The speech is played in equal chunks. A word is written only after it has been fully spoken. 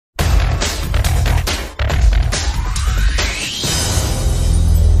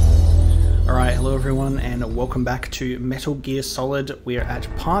Hello everyone and welcome back to Metal Gear Solid. We're at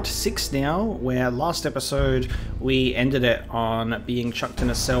part 6 now, where last episode we ended it on being chucked in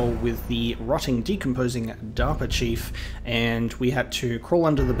a cell with the rotting, decomposing DARPA chief, and we had to crawl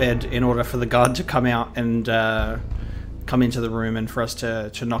under the bed in order for the guard to come out and come into the room and for us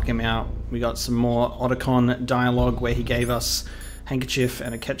to knock him out. We got some more Otacon dialogue where he gave us handkerchief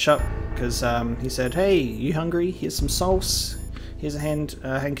and a ketchup because he said, "Hey, you hungry? Here's some sauce. Here's a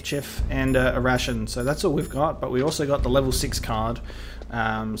handkerchief and a ration." So that's all we've got, but we also got the level 6 card.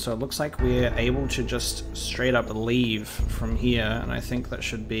 So it looks like we're able to just straight up leave from here, and I think that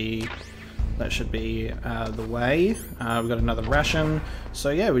should be the way. We've got another ration. So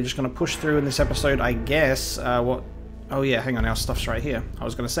yeah, we're just going to push through in this episode, I guess. Oh yeah, hang on, our stuff's right here. I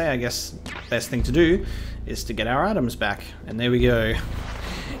was going to say, I guess best thing to do is to get our items back. And there we go.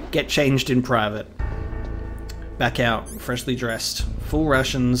 Get changed in private. Back out, freshly dressed, full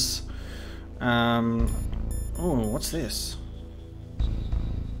rations. Oh, what's this?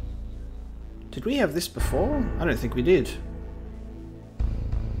 Did we have this before? I don't think we did.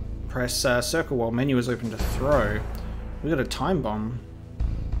 Press circle while menu is open to throw. We got a time bomb.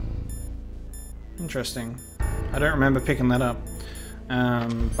 Interesting. I don't remember picking that up.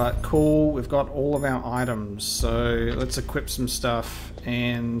 But cool, we've got all of our items. So let's equip some stuff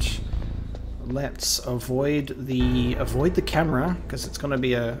and let's avoid the camera, because it's going to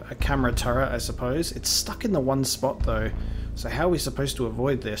be a camera turret, I suppose. It's stuck in the one spot though, so how are we supposed to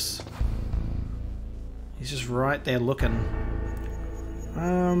avoid this? He's just right there looking.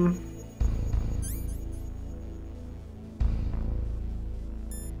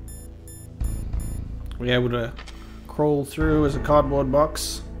 We able to crawl through as a cardboard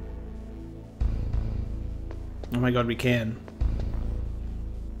box? Oh my god, we can.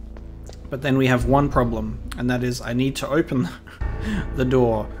 But then we have one problem, and that is I need to open the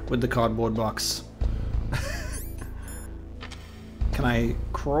door with the cardboard box. Can I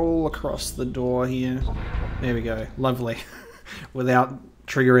crawl across the door here? There we go. Lovely. Without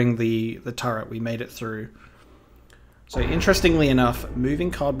triggering the turret, we made it through. So interestingly enough,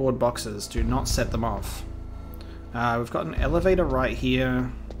 moving cardboard boxes do not set them off. We've got an elevator right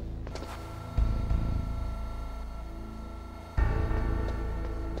here.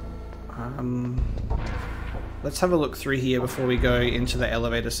 Let's have a look through here before we go into the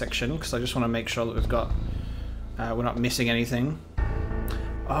elevator section, because I just want to make sure that we've got we're not missing anything.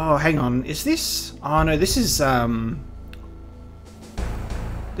 Oh, hang on, is this? Oh no, this is where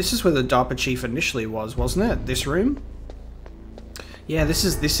the DARPA chief initially was, wasn't it? This room? Yeah, this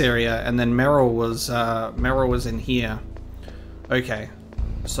is this area, and then Meryl was in here. Okay,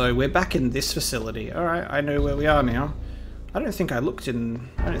 so we're back in this facility. All right, I know where we are now. I don't think I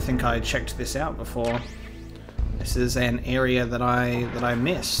checked this out before. This is an area that I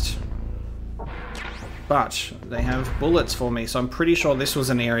missed. But they have bullets for me, so I'm pretty sure this was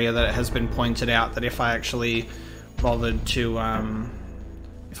an area that it has been pointed out that if I actually bothered to go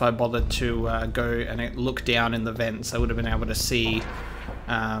and look down in the vents, I would have been able to see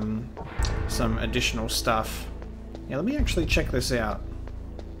some additional stuff. Yeah, let me actually check this out.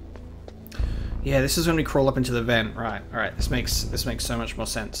 Yeah, this is when we crawl up into the vent. Right, alright, this makes so much more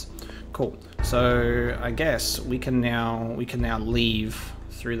sense. Cool. So I guess we can now leave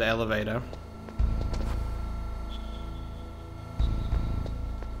through the elevator.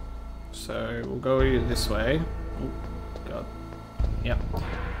 So we'll go this way. Oh god. Yep.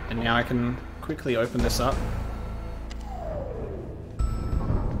 And now I can quickly open this up.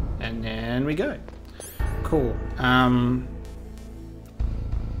 And then we go. Cool.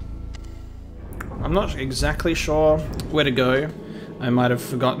 I'm not exactly sure where to go. I might have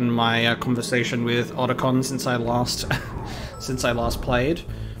forgotten my conversation with Otacon since I last played.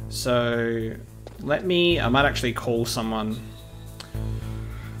 So I might actually call someone.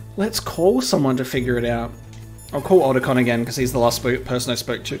 Let's call someone to figure it out. I'll call Otacon again because he's the last person I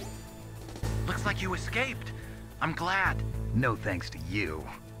spoke to. Looks like you escaped. I'm glad. No thanks to you.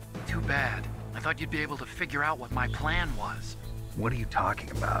 Too bad. I thought you'd be able to figure out what my plan was. What are you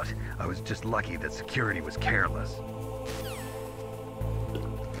talking about? I was just lucky that security was careless.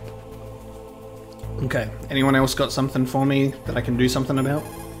 Okay, anyone else got something for me that I can do something about?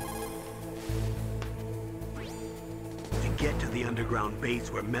 To get to the underground base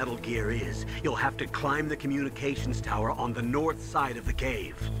where Metal Gear is, you'll have to climb the communications tower on the north side of the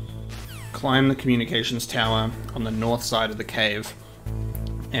cave. Climb the communications tower on the north side of the cave.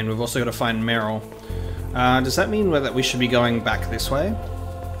 And we've also got to find Meryl. Does that mean that we should be going back this way?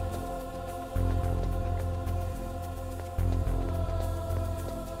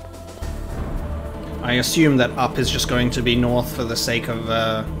 I assume that up is just going to be north for the sake of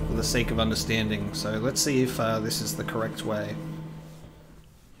understanding. So let's see if this is the correct way.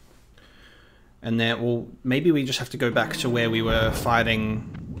 And then, well, maybe we just have to go back to where we were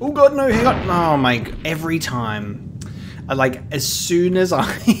fighting. Oh god, no! Hang on! Oh my! Every time, like as soon as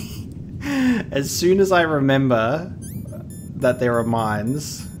I, as soon as I remember that there are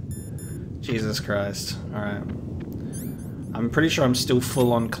mines. Jesus Christ! All right. I'm pretty sure I'm still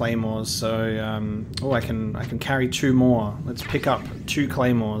full on claymores, so oh, I can carry 2 more. Let's pick up 2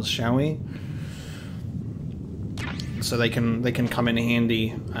 claymores, shall we? So they can come in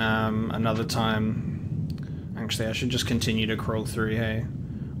handy another time. Actually, I should just continue to crawl through. Hey,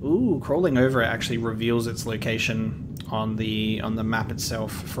 ooh, crawling over it actually reveals its location on the map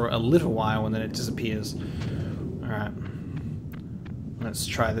itself for a little while, and then it disappears. All right, let's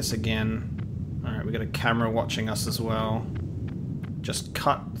try this again. All right, we got a camera watching us as well. Just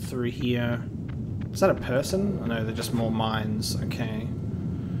cut through here. Is that a person? Oh, no, they're just more mines. Okay.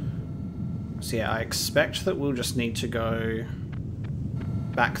 So yeah, I expect that we'll just need to go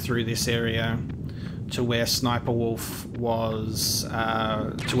back through this area to where Sniper Wolf was,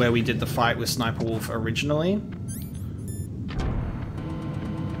 to where we did the fight with Sniper Wolf originally.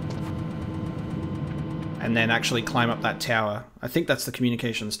 And then actually climb up that tower. I think that's the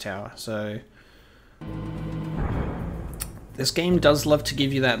communications tower, so... This game does love to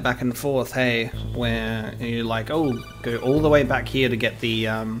give you that back and forth, hey, where you're like, oh, go all the way back here to get the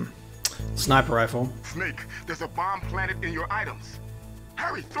sniper rifle. Snake, there's a bomb planted in your items.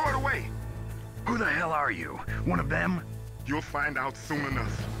 Hurry, throw it away. Who the hell are you? One of them? You'll find out soon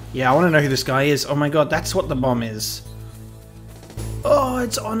enough. Yeah, I want to know who this guy is. Oh my god, that's what the bomb is. Oh,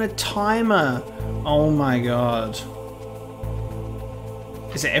 it's on a timer. Oh my god.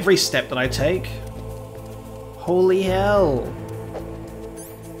 Is it every step that I take? Holy hell.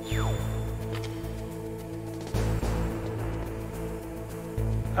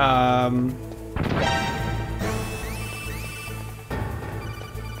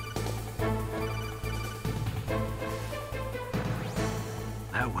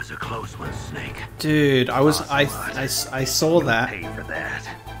 That was a close one, Snake. Dude, I saw that. Pay for that.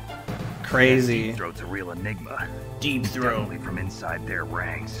 Crazy. Deep Throat's a real enigma. Deep Throat. Definitely from inside their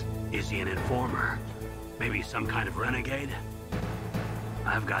ranks. Is he an informer? Maybe some kind of renegade?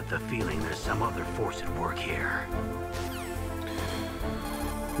 I've got the feeling there's some other force at work here.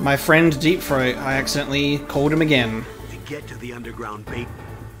 My friend Deep Throat, I accidentally called him again. To get to the underground base.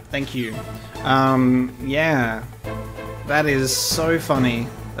 Thank you. Yeah. That is so funny.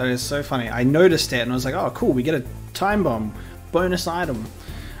 That is so funny. I noticed it and I was like, oh cool, we get a time bomb. Bonus item.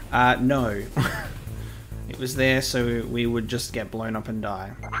 No. It was there so we would just get blown up and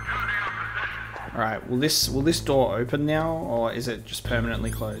die. Alright, will this door open now, or is it just permanently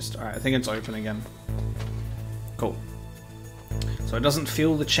closed? Alright, I think it's open again. Cool. So it doesn't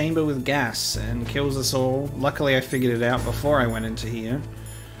fill the chamber with gas and kills us all. Luckily I figured it out before I went into here.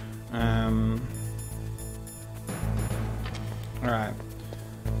 Alright.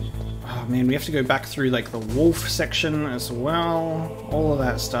 Oh man, we have to go back through like the wolf section as well. All of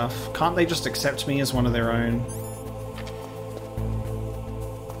that stuff. Can't they just accept me as one of their own?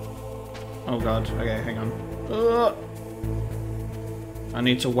 Oh god, okay, hang on. I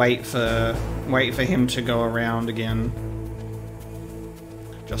need to wait for him to go around again.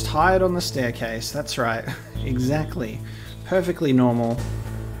 Just hide on the staircase, that's right. Exactly. Perfectly normal.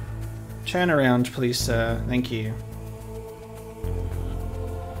 Turn around, please, sir. Thank you.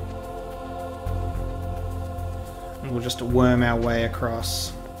 And we'll just worm our way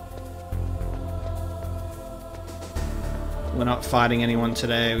across. We're not fighting anyone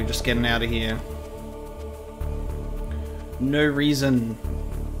today, we're just getting out of here. No reason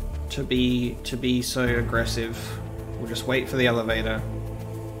to be so aggressive. We'll just wait for the elevator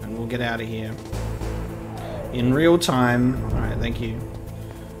and we'll get out of here. In real time. Alright, thank you.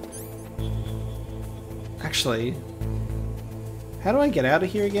 Actually, how do I get out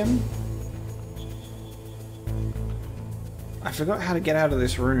of here again? I forgot how to get out of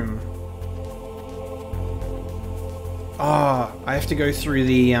this room. Oh, I have to go through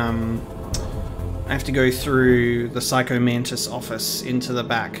the Psycho Mantis office into the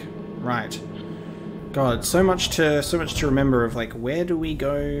back. Right. God, so much to remember of, like, where do we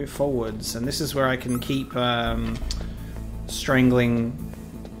go forwards? And this is where I can keep strangling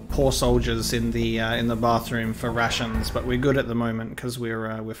poor soldiers in the bathroom for rations, but we're good at the moment because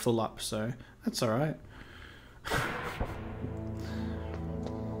we're full up, so that's all right.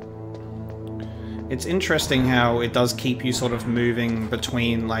 It's interesting how it does keep you sort of moving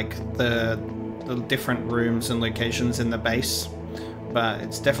between like the different rooms and locations in the base, but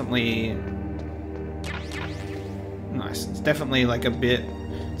it's definitely Nice. It's definitely like a bit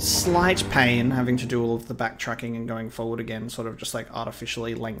slight pain having to do all of the backtracking and going forward again. Sort of just like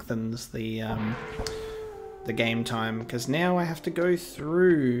artificially lengthens the game time, because now I have to go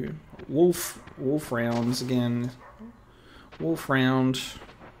through wolf rounds again. Wolf round.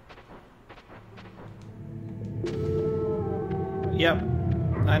 Yep.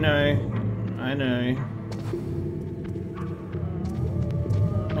 I know.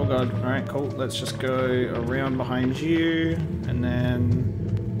 Oh god. Alright, cool. Let's just go around behind you, and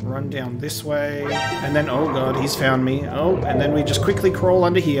then run down this way. And then, oh god, he's found me. Oh, and then we just quickly crawl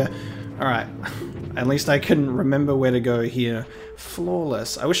under here. Alright. At least I can remember where to go here.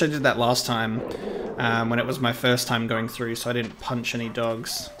 Flawless. I wish I did that last time, when it was my first time going through, so I didn't punch any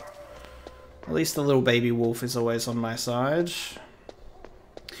dogs. At least the little baby wolf is always on my side.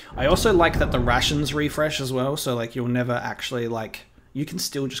 I also like that the rations refresh as well, so like you'll never actually like... You can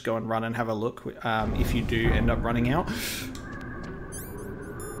still just go and run and have a look if you do end up running out.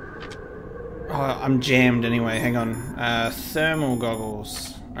 Oh, I'm jammed anyway, hang on. Thermal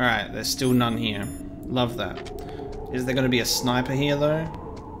goggles. Alright, there's still none here. Love that. Is there going to be a sniper here though?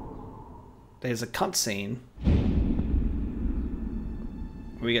 There's a cutscene.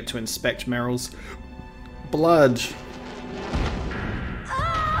 We get to inspect Meryl's blood.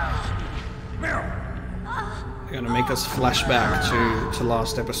 They're gonna make us flash back to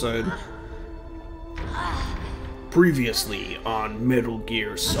last episode. Previously on Metal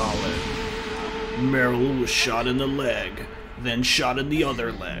Gear Solid, Meryl was shot in the leg, then shot in the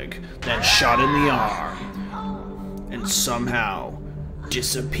other leg, then shot in the arm, and somehow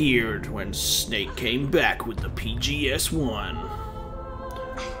disappeared when Snake came back with the PGS-1.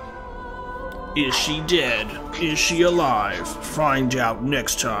 Is she dead? Is she alive? Find out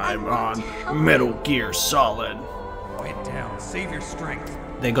next time on Metal Gear Solid. Get down. Save your strength.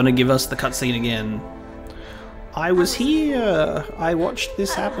 They're gonna give us the cutscene again. I was here. I watched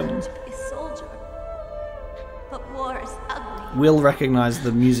this happen. I wanted to be a soldier, but war is ugly. Will recognize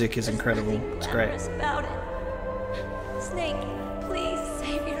the music is incredible. It's great. About it. Snake, please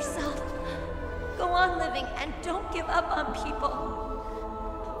save yourself. Go on living and don't give up on people.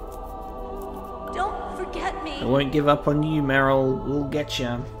 Don't forget me. I won't give up on you, Meryl. We'll get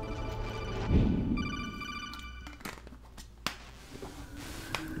ya.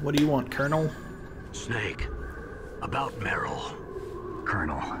 What do you want, Colonel? Snake, about Meryl.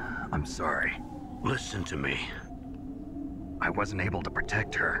 Colonel, I'm sorry. Listen to me. I wasn't able to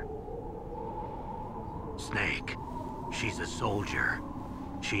protect her. Snake, she's a soldier.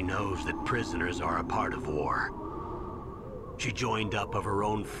 She knows that prisoners are a part of war. She joined up of her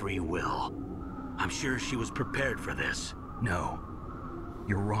own free will. I'm sure she was prepared for this. No,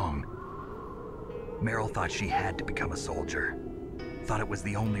 you're wrong. Meryl thought she had to become a soldier. Thought it was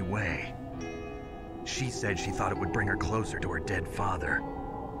the only way. She said she thought it would bring her closer to her dead father.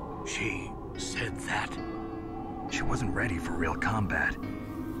 She said that? She wasn't ready for real combat.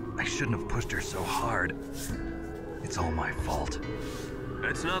 I shouldn't have pushed her so hard. It's all my fault.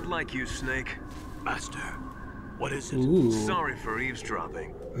 It's not like you, Snake. Master, what is it? Ooh. Sorry for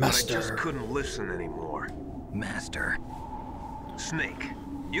eavesdropping, Master. but I just couldn't listen anymore. Master. Snake,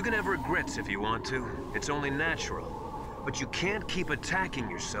 you can have regrets if you want to. It's only natural. But you can't keep attacking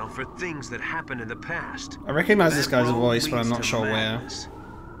yourself for things that happened in the past. I recognize this That guy's road voice, but I'm leads not to sure where. madness.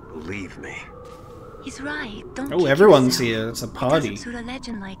 Believe me. He's right. Don't Oh, kick everyone's yourself. here. It's a It party. doesn't suit a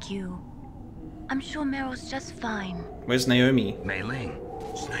legend like you. I'm sure Meryl's just fine. Where's Naomi? Mei Ling.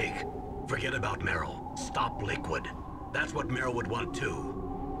 Snake, forget about Meryl. Stop Liquid. That's what Meryl would want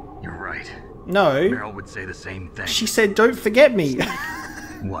too. You're right. No. Meryl would say the same thing. She said, "Don't forget me."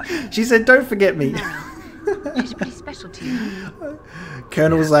 What? She said, "Don't forget me." She's pretty special to you.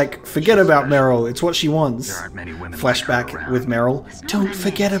 Colonel's like, "Forget about Meryl. It's what she wants." There aren't many women like Flashback her around. with Meryl. That's not "Don't what I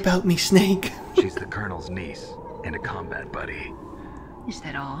forget meant. about me, Snake." She's the Colonel's niece and a combat buddy. Is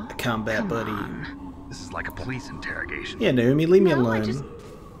that all? A combat Come buddy. on. This is like a police interrogation. Yeah, Naomi, leave me No, I alone. just-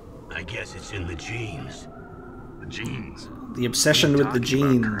 I guess it's in the genes. The genes. The obsession What are with the you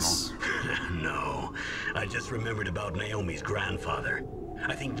talking about, genes. No, I just remembered about Naomi's grandfather.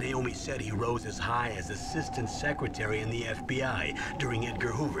 I think Naomi said he rose as high as assistant secretary in the FBI during Edgar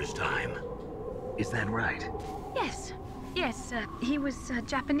Hoover's time. Is that right? Yes. Yes, he was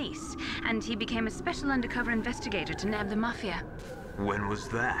Japanese, and he became a special undercover investigator to nab the mafia. When was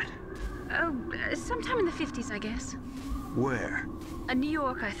that? Oh, sometime in the 50s, I guess. Where? New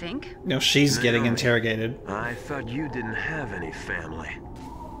York, I think. Now she's getting Naomi. interrogated. I thought you didn't have any family.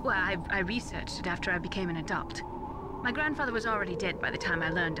 Well, I researched it after I became an adult. My grandfather was already dead by the time I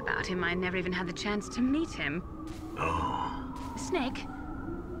learned about him. I never even had the chance to meet him. Oh, Snake,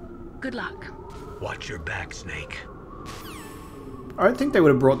 good luck. watch your back, Snake. I don't think they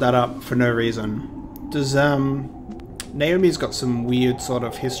would have brought that up for no reason. Does, Naomi's got some weird sort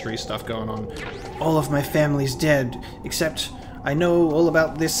of history stuff going on. All of my family's dead, except I know all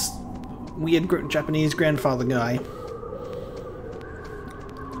about this weird Japanese grandfather guy.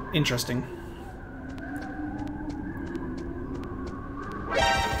 Interesting.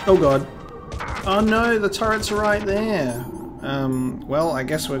 Oh god. Oh no, the turrets are right there. Well, I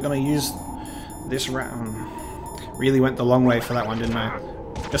guess we're gonna use this really went the long way for that one, didn't I?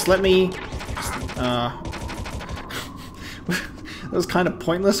 Just let me... that was kind of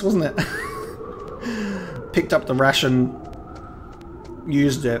pointless, wasn't it? Picked up the ration,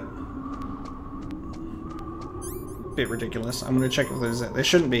 used it. Bit ridiculous. I'm gonna check if there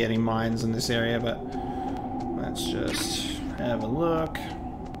shouldn't be any mines in this area, but let's just have a look.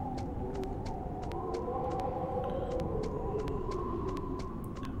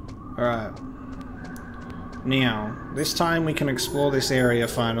 Alright. Now, this time we can explore this area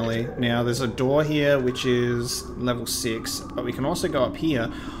finally. Now, there's a door here which is level 6, but we can also go up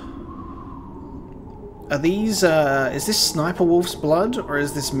here. Are these, is this Sniper Wolf's blood, or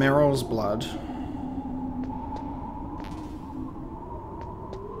is this Meryl's blood?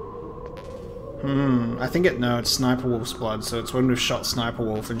 I think it's Sniper Wolf's blood, so it's when we've shot Sniper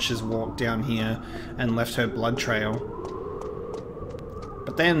Wolf and she's walked down here and left her blood trail.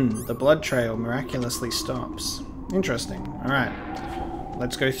 But then, the blood trail miraculously stops. Interesting. Alright.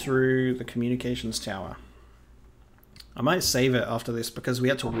 Let's go through the communications tower. I might save it after this because we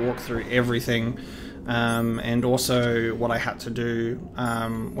had to walk through everything. And also what I had to do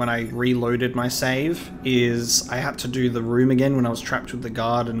when I reloaded my save is I had to do the room again when I was trapped with the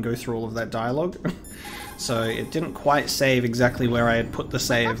guard and go through all of that dialogue. So it didn't quite save exactly where I had put the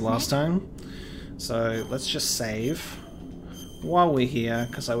save last time. So let's just save while we're here,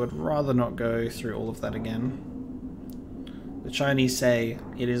 because I would rather not go through all of that again. The Chinese say,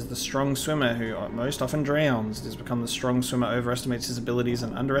 it is the strong swimmer who most often drowns. It has become the strong swimmer overestimates his abilities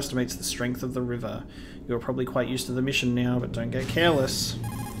and underestimates the strength of the river. You're probably quite used to the mission now, but don't get careless.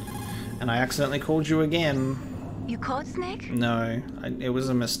 And I accidentally called you again. You called Snake? No, it was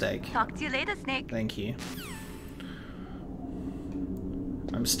a mistake. Talk to you later, Snake. Thank you.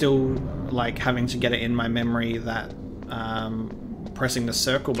 I'm still, like, having to get it in my memory that pressing the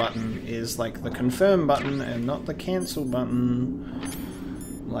circle button is like the confirm button and not the cancel button,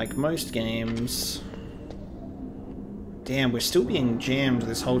 like most games. Damn, we're still being jammed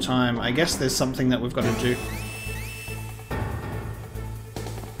this whole time. I guess there's something that we've got to do.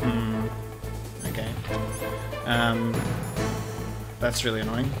 Okay. That's really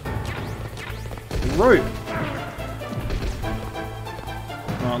annoying. Rope!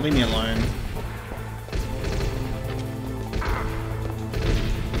 Oh, leave me alone.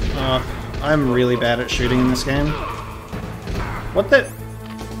 I'm really bad at shooting in this game. What the?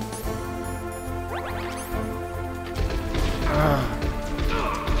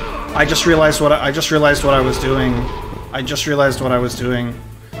 I just realized what I was doing.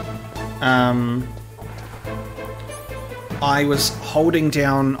 I was holding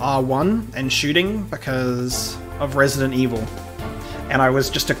down R1 and shooting because of Resident Evil. And I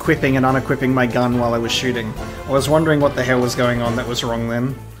was just equipping and unequipping my gun while I was shooting. I was wondering what the hell was going on that was wrong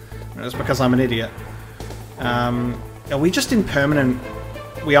then. It was because I'm an idiot. Are we just in permanent...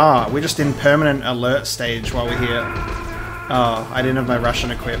 We are. We're just in permanent alert stage while we're here. Oh, I didn't have my Russian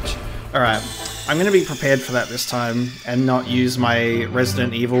equipped. Alright. I'm going to be prepared for that this time and not use my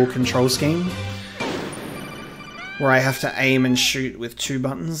Resident Evil control scheme, where I have to aim and shoot with 2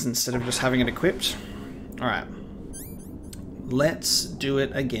 buttons instead of just having it equipped. Alright. Let's do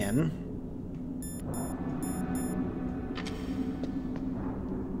it again.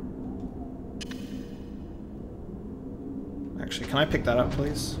 Actually, can I pick that up,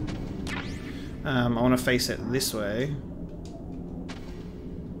 please? I want to face it this way.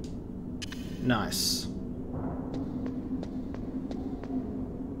 Nice.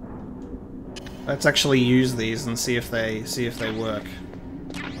 Let's actually use these and see if they work.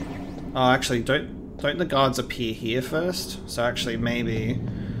 Oh, actually, don't the guards appear here first? So actually, maybe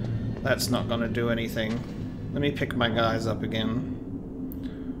that's not gonna do anything. Let me pick my guys up again.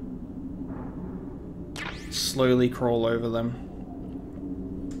 Slowly crawl over them.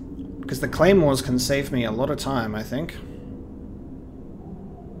 Because the claymores can save me a lot of time, I think.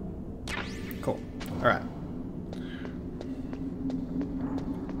 Cool. Alright.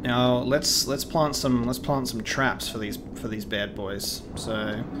 Now let's plant some traps for these bad boys.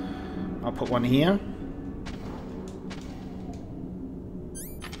 So I'll put one here.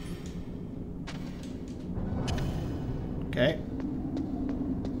 Okay.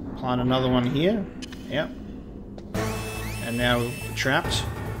 Plant another one here. Yep. And now trapped.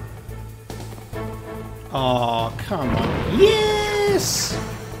 Oh, come on. Yes!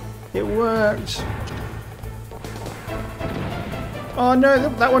 It worked. Oh no,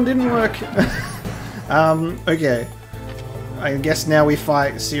 that one didn't work. Okay. I guess now we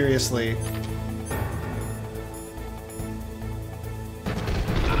fight seriously.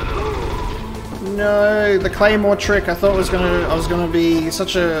 No, the claymore trick I thought was gonna be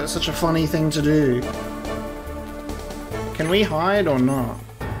such a funny thing to do. Can we hide or not?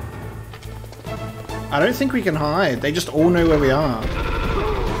 I don't think we can hide. They just all know where we are.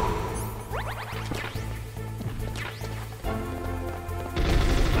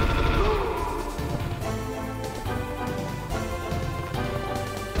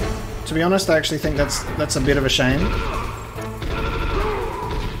 To be honest, I actually think that's a bit of a shame.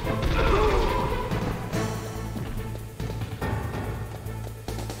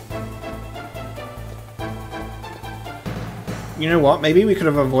 You know what? Maybe we could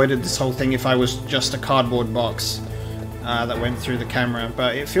have avoided this whole thing if I was just a cardboard box that went through the camera,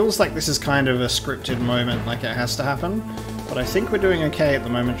 but it feels like this is kind of a scripted moment, like it has to happen. But I think we're doing okay at the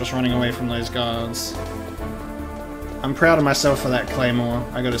moment, just running away from those guards. I'm proud of myself for that claymore,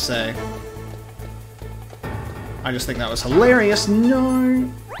 I gotta say. I just think that was hilarious.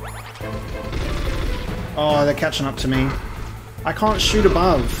 No! Oh, they're catching up to me. I can't shoot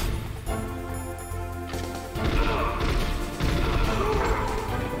above.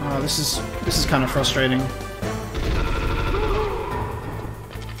 Oh, this is kind of frustrating.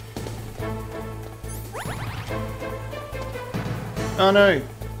 Oh no!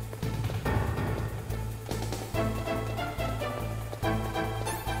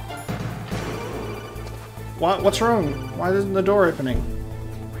 What's wrong? Why isn't the door opening?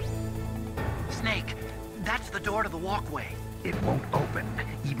 Snake, that's the door to the walkway. It won't open,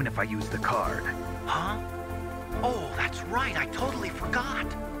 even if I use the card. Huh? Oh, that's right, I totally forgot.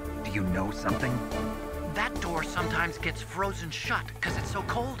 Do you know something? That door sometimes gets frozen shut because it's so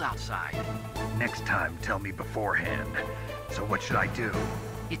cold outside. Next time, tell me beforehand. So what should I do?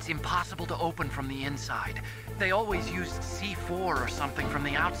 It's impossible to open from the inside. They always used C4 or something from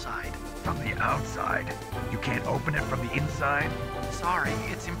the outside. From the outside? You can't open it from the inside? Sorry,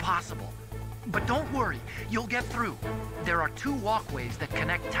 it's impossible. But don't worry, you'll get through. There are 2 walkways that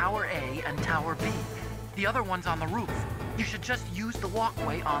connect Tower A and Tower B. The other one's on the roof. You should just use the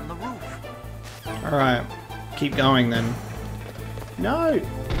walkway on the roof. Alright, keep going then. No!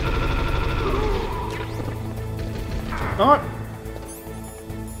 Oh!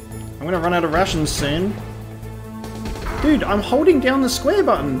 I'm gonna run out of rations soon. Dude, I'm holding down the square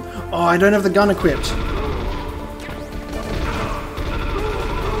button! Oh, I don't have the gun equipped.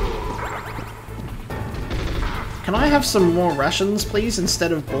 Can I have some more rations, please,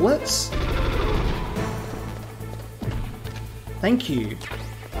 instead of bullets? Thank you.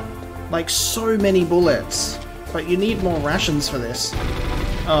 Like, so many bullets. But you need more rations for this.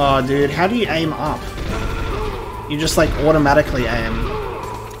 Oh, dude, how do you aim up? You just, like, automatically aim.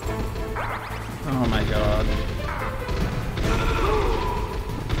 Oh my god.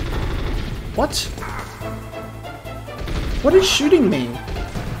 What? What is shooting me?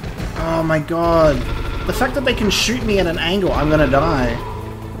 Oh my god. The fact that they can shoot me at an angle, I'm gonna die.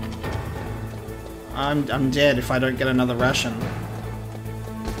 I'm dead if I don't get another ration.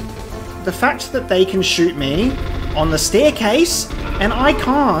 The fact that they can shoot me on the staircase and I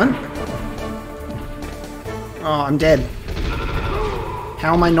can't. Oh, I'm dead.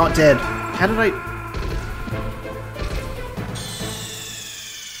 How am I not dead? How did I...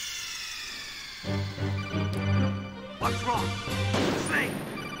 What's wrong? Snake!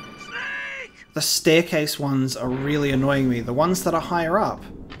 Snake! The staircase ones are really annoying me. The ones that are higher up.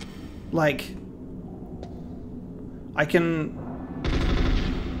 Like... I can...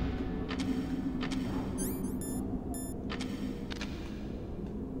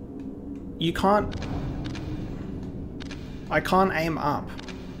 You can't... I can't aim up.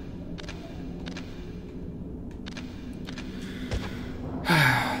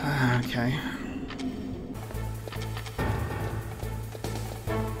 Okay.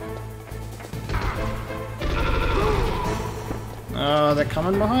 Oh, they're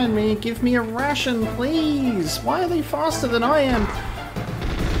coming behind me. Give me a ration, please. Why are they faster than I am?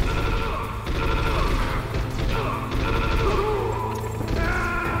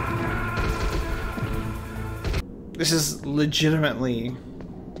 This is legitimately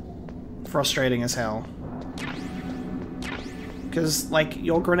frustrating as hell. Because, like,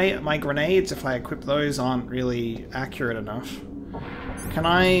 my grenades, if I equip those, aren't really accurate enough. Can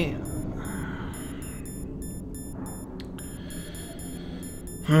I...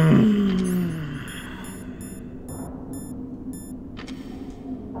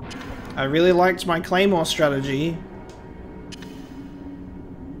 I really liked my claymore strategy.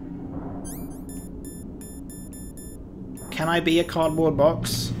 Can I be a cardboard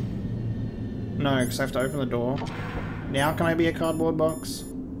box? No, because I have to open the door. Now can I be a cardboard box?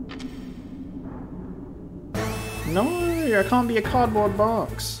 No, I can't be a cardboard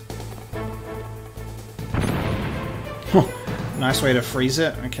box. Nice way to freeze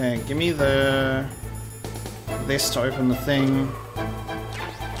it. Okay, give me this to open the thing.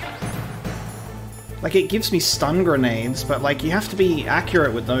 Like, it gives me stun grenades, but like, you have to be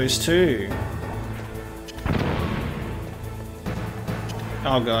accurate with those too.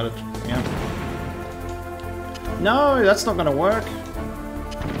 Oh god, yeah. No, that's not gonna work.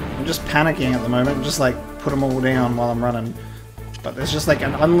 I'm just panicking at the moment, just like put them all down while I'm running. But there's just like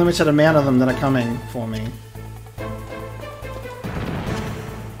an unlimited amount of them that are coming for me.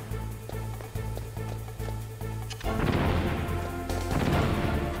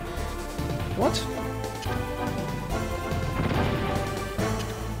 What?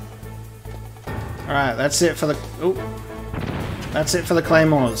 Alright, that's it for the... Ooh. That's it for the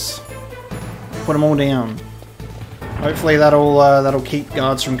claymores. Put them all down. Hopefully that'll keep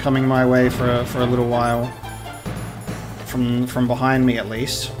guards from coming my way for a little while. From behind me at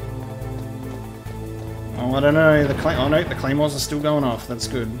least. Oh, I don't know. Oh no, the claymores are still going off. That's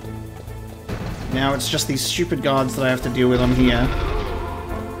good. Now it's just these stupid guards that I have to deal with on here.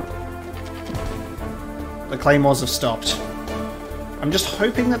 The claymores have stopped. I'm just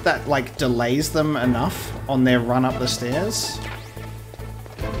hoping that like delays them enough on their run up the stairs.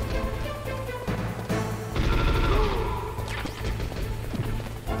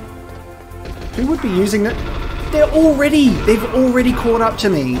 Who would be using it? They've already caught up to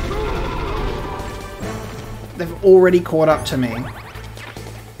me. They've already caught up to me.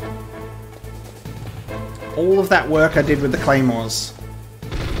 All of that work I did with the claymores.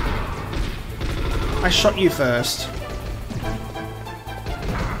 I shot you first.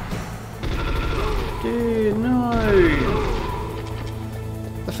 Dude, no.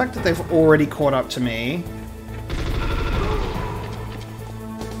 The fact that they've already caught up to me.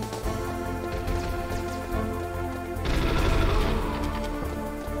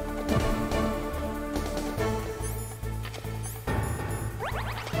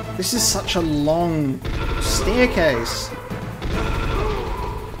 This is such a long staircase.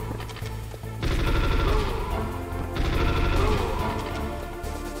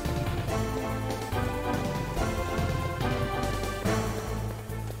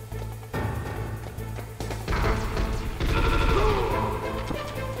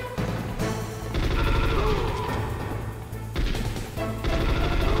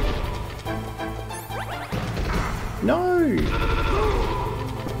 No!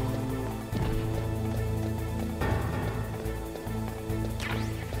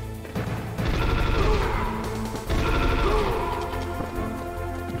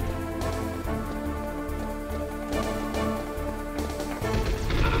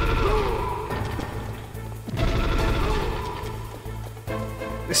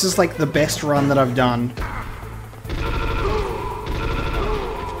 This is like the best run that I've done.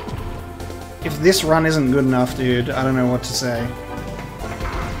 If this run isn't good enough, dude, I don't know what to say.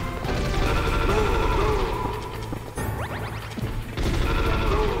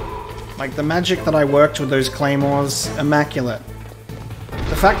 Like, the magic that I worked with those claymores, immaculate.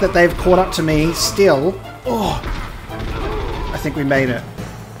 The fact that they've caught up to me still, oh, I think we made it.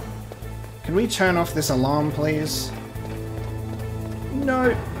 Can we turn off this alarm, please?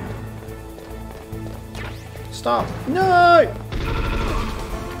 No. Stop. No!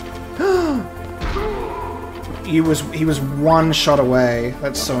 He was one shot away.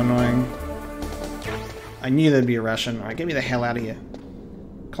 That's so annoying. I knew there'd be a ration. Alright, get me the hell out of here.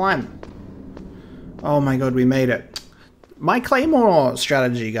 Climb. Oh my god, we made it. My claymore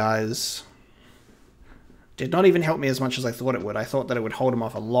strategy, guys, did not even help me as much as I thought it would. I thought that it would hold him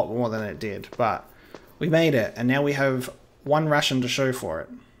off a lot more than it did. But we made it, and now we have one ration to show for it.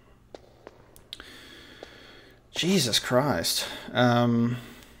 Jesus Christ.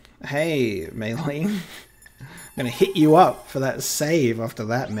 Hey, Melee. I'm gonna hit you up for that save after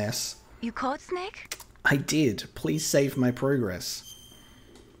that mess. You caught Snake? I did. Please save my progress.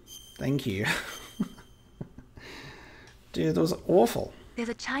 Thank you. Dude, that was awful. There's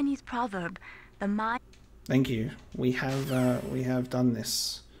a Chinese proverb. The mind. Thank you. We have done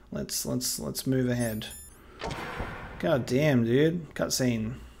this. Let's move ahead. God damn, dude.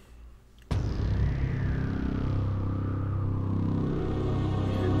 Cutscene.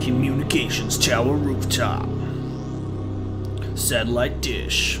 Communications tower rooftop. Satellite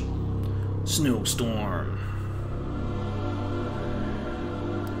dish. Snowstorm.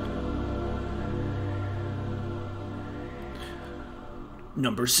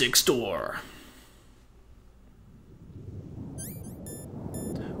 Number 6 door.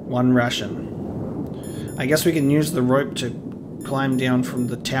 1 ration. I guess we can use the rope to climb down from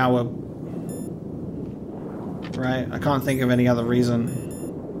the tower. Right? I can't think of any other reason.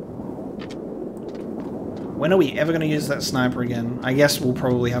 When are we ever going to use that sniper again? I guess we'll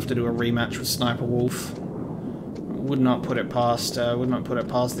probably have to do a rematch with Sniper Wolf. Would not put it past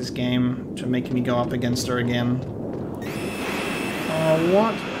this game to make me go up against her again.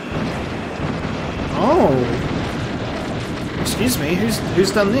 What? Oh! Excuse me,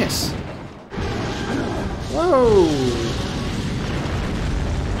 who's done this? Whoa!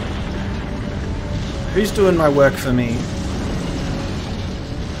 Who's doing my work for me?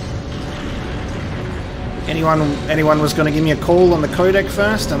 Anyone was going to give me a call on the codec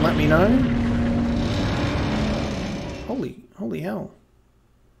first and let me know? Holy hell.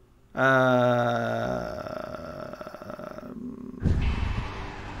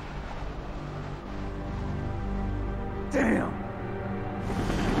 Damn!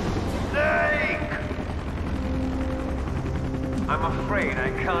 Snake! I'm afraid I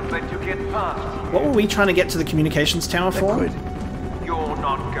can't let you get past. What were we trying to get to the communications tower for? You're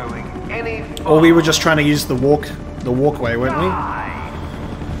not going any farther. Or we were just trying to use the walkway, weren't we?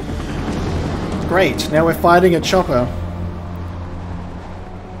 Great, now we're fighting a chopper.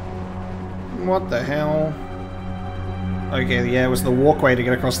 What the hell? Okay, yeah, it was the walkway to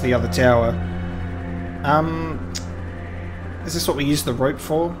get across the other tower. Is this what we use the rope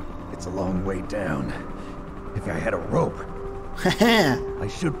for? It's a long way down. If I had a rope, Haha! I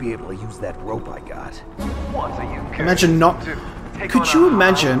should be able to use that rope I got. What are you Imagine not... Could you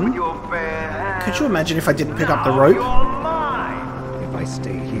imagine... Could you imagine if I didn't pick up the rope? If I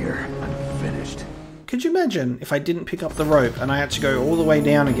stay here, I'm finished. Could you imagine if I didn't pick up the rope and I had to go all the way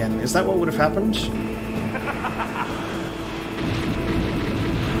down again? Is that what would have happened?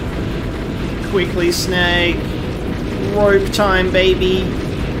 Quickly, Snake! Rope time, baby!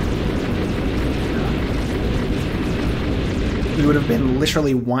 We would have been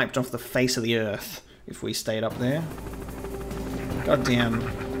literally wiped off the face of the earth if we stayed up there. God damn.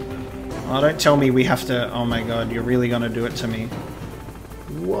 Oh, don't tell me we have to... Oh my god, you're really gonna do it to me.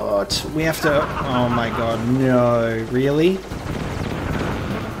 What? We have to... Oh my god, no. Really?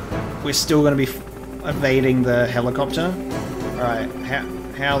 We're still gonna be evading the helicopter? Alright,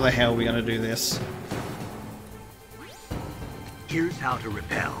 how the hell are we gonna do this? Here's how to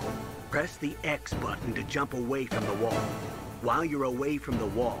rappel. Press the X button to jump away from the wall. While you're away from the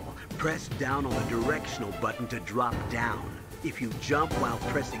wall, press down on the directional button to drop down. If you jump while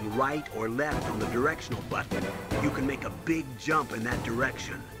pressing right or left on the directional button, you can make a big jump in that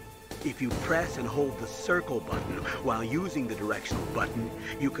direction. If you press and hold the circle button while using the directional button,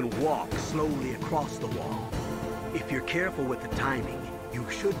 you can walk slowly across the wall. If you're careful with the timing, you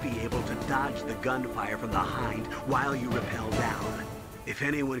should be able to dodge the gunfire from the Hind while you rappel down. If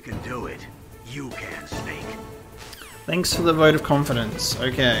anyone can do it, you can, Snake. Thanks for the vote of confidence.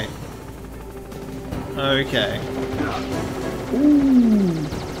 Okay. Okay. Ooh.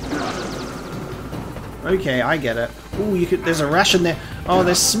 Okay, I get it. Ooh, you could. There's a ration there. Oh,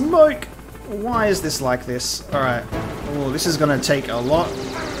 there's smoke. Why is this like this? All right. Oh, this is gonna take a lot.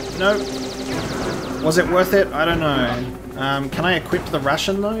 Nope. Was it worth it? I don't know. Can I equip the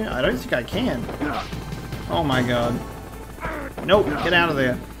ration though? I don't think I can. Oh my god. Nope. Get out of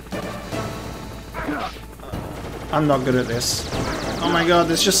there. I'm not good at this. Oh my god,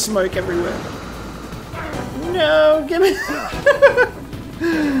 there's just smoke everywhere. No, get me.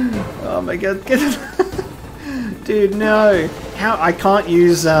 Oh my god, get him. Dude, no. How I can't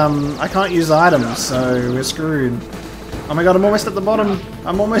use items, so we're screwed. Oh my god, I'm almost at the bottom.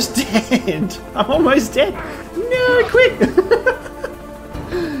 I'm almost dead. I'm almost dead. No, quick.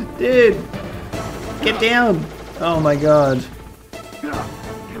 Dude. Get down. Oh my god.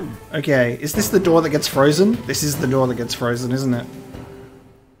 Okay, is this the door that gets frozen? This is the door that gets frozen, isn't it?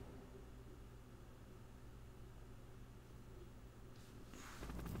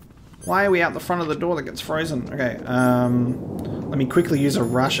 Why are we out the front of the door that gets frozen? Okay, let me quickly use a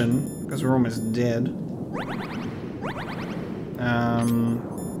ration, because we're almost dead.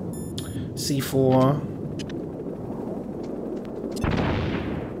 C4.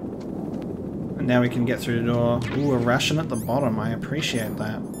 And now we can get through the door. Ooh, a ration at the bottom. I appreciate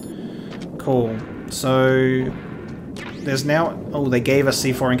that. Cool. So there's now... Oh, they gave us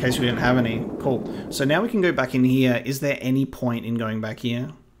C4 in case we didn't have any. Cool. So now we can go back in here. Is there any point in going back here?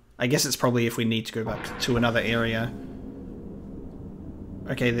 I guess it's probably if we need to go back to another area.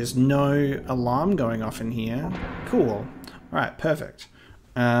 Okay, there's no alarm going off in here. Cool. Alright, perfect.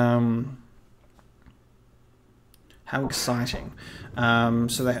 Have How exciting.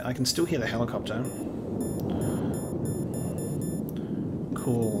 So that I can still hear the helicopter.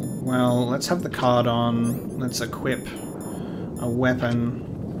 Cool. Well, let's have the card on. Let's equip a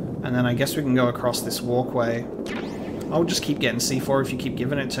weapon. And then I guess we can go across this walkway. I'll just keep getting C4 if you keep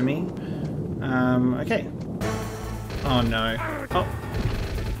giving it to me. Okay. Oh no. Oh.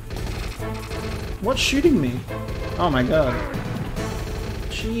 What's shooting me? Oh my god.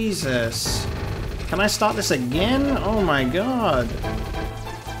 Jesus. Can I start this again? Oh my god.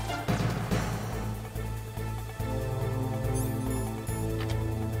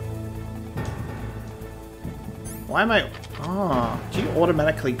 Why am I... Oh, do you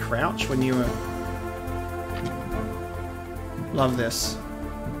automatically crouch when you... Love this.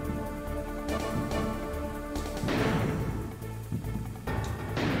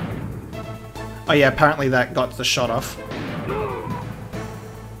 Oh yeah, apparently that got the shot off.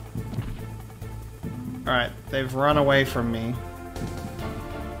 Alright, they've run away from me.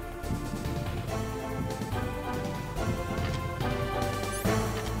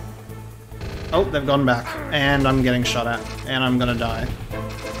 Oh, they've gone back. And I'm getting shot at. And I'm gonna die.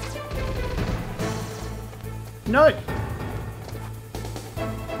 No!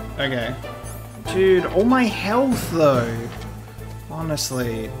 Okay. Dude, all my health though.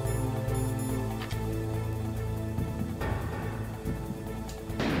 Honestly.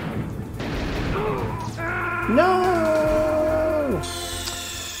 No!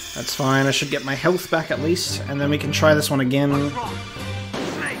 That's fine, I should get my health back at least, and then we can try this one again.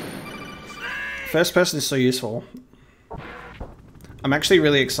 First person is so useful. I'm actually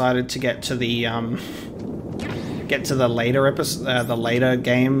really excited to get to the later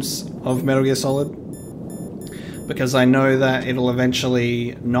games of Metal Gear Solid, because I know that it'll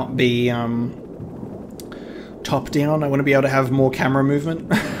eventually not be top down. I want to be able to have more camera movement.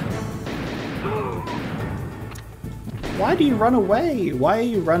 Why do you run away? Why are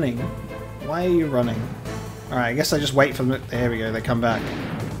you running? Why are you running? Alright, I guess I just wait for them. There we go, they come back.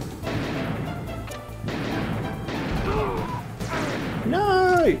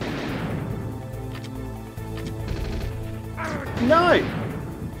 No! No!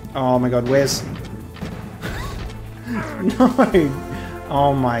 Oh my god, where's... No!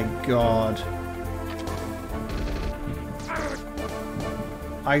 Oh my god.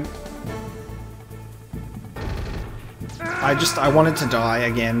 I wanted to die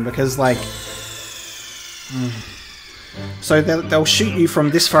again because, like... So they'll shoot you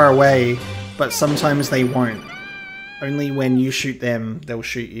from this far away, but sometimes they won't. Only when you shoot them, they'll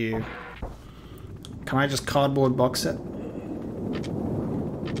shoot you. Can I just cardboard box it?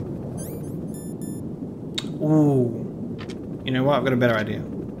 Ooh. You know what? I've got a better idea.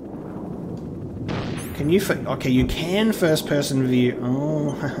 Can you... Okay, you can first-person view...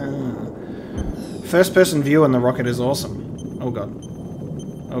 Oh, haha. First-person view on the rocket is awesome. Oh god.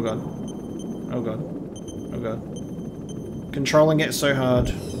 Oh god. Oh god. Oh god. Controlling it so hard.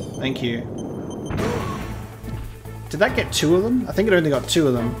 Thank you. Did that get 2 of them? I think it only got 2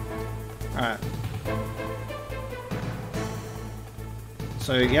 of them. Alright.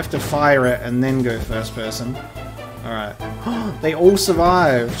 So you have to fire it and then go first person. Alright. They all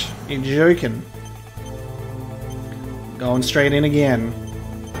survived! You're joking. Going straight in again.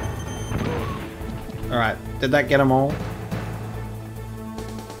 Alright. Did that get them all?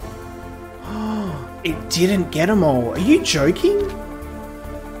 It didn't get them all. Are you joking?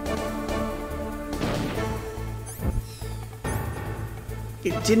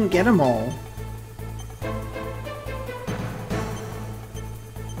 It didn't get them all.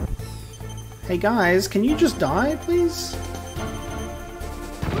 Hey guys, can you just die, please?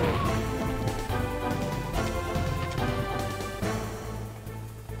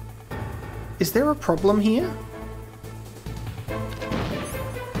 Is there a problem here?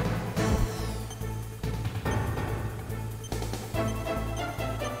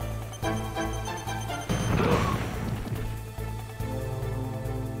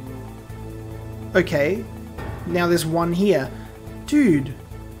 Okay, now there's one here. Dude,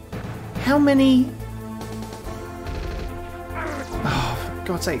 how many... Oh, for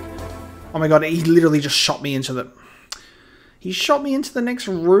God's sake. Oh my god, he literally just shot me into the... He shot me into the next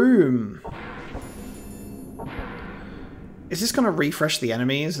room. Is this going to refresh the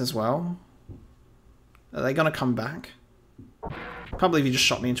enemies as well? Are they going to come back? Can't believe he just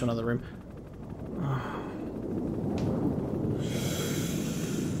shot me into another room.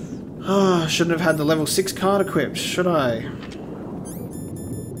 Oh, shouldn't have had the level 6 card equipped, should I?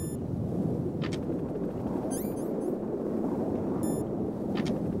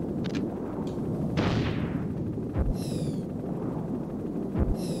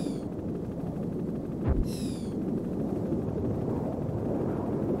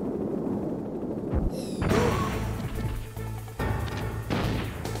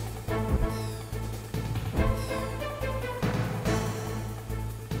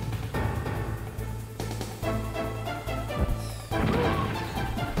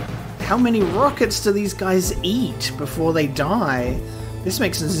 how many rockets do these guys eat before they die? This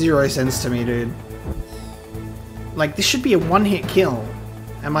makes zero sense to me, dude. Like, this should be a one-hit kill.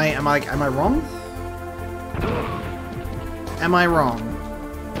 Am I wrong? Am I wrong?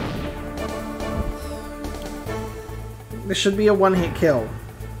 This should be a one-hit kill.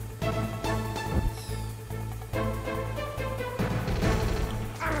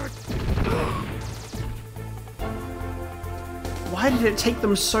 Why did it take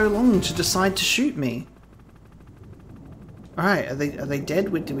them so long to decide to shoot me? Alright, are they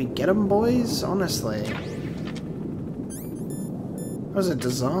dead? Did we get them, boys? Honestly. That was a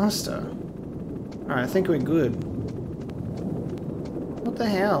disaster. Alright, I think we're good. What the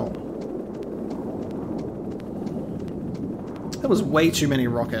hell? That was way too many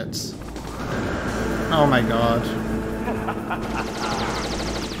rockets. Oh my god.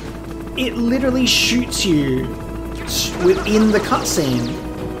 It literally shoots you within the cutscene.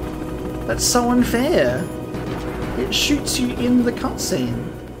 That's so unfair. It shoots you in the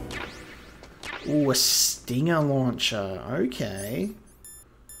cutscene. Ooh, a stinger launcher. Okay.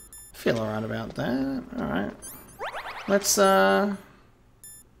 Feel alright about that. Alright. Let's,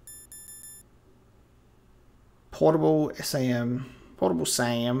 portable SAM. Portable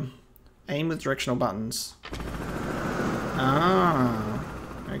SAM. Aim with directional buttons. Ah.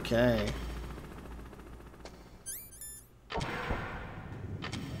 Okay.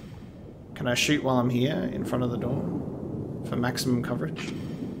 Can I shoot while I'm here in front of the door for maximum coverage?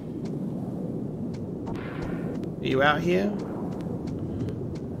 Are you out here?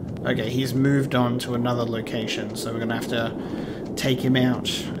 Okay, he's moved on to another location, so we're gonna have to take him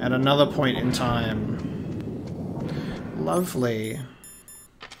out at another point in time. Lovely.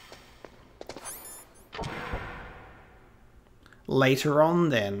 Later on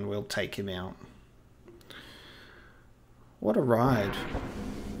then, we'll take him out. What a ride.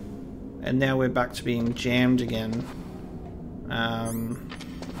 And now we're back to being jammed again.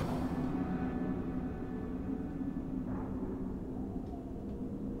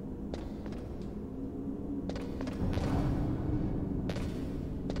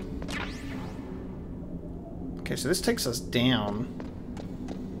 Okay, so this takes us down.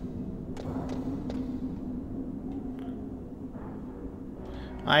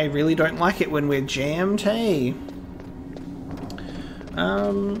 I really don't like it when we're jammed, hey.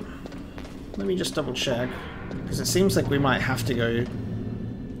 Let me just double check, because it seems like we might have to go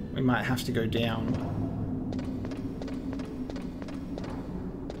down.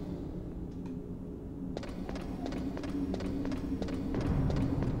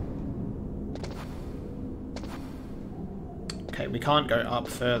 Okay, we can't go up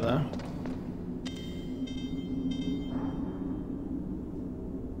further.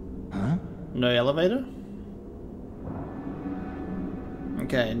 Huh? No elevator?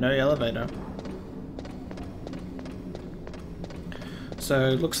 Okay, no elevator. So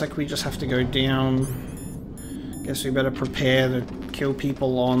it looks like we just have to go down. Guess we better prepare to kill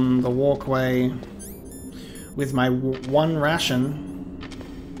people on the walkway with my one ration.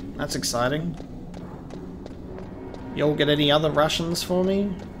 That's exciting. Y'all get any other rations for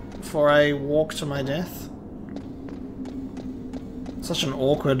me before I walk to my death? Such an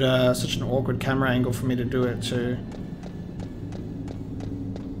awkward camera angle for me to do it too.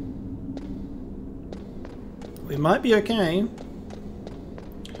 We might be okay.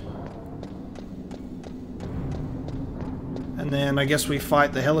 And then I guess we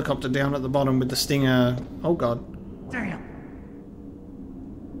fight the helicopter down at the bottom with the stinger. Oh god. Damn.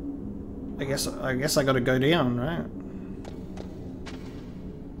 I guess I gotta go down, right?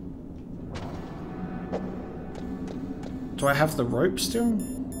 Do I have the rope still?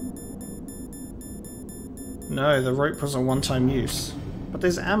 No, the rope was a one-time use. But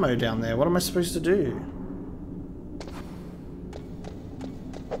there's ammo down there. What am I supposed to do?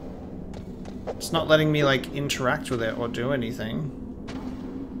 It's not letting me, like, interact with it or do anything.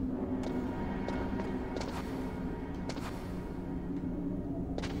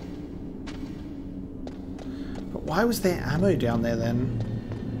 But why was there ammo down there then?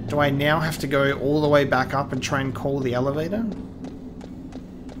 Do I now have to go all the way back up and try and call the elevator?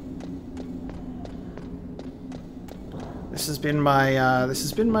 This has been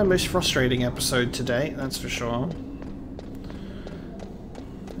my most frustrating episode to date, that's for sure.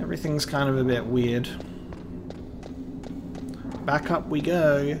 Everything's kind of a bit weird. Back up we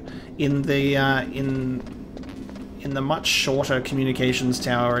go in the much shorter communications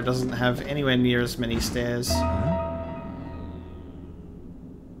tower. It doesn't have anywhere near as many stairs.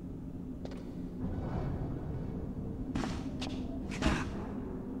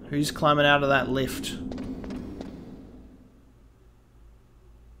 Who's climbing out of that lift?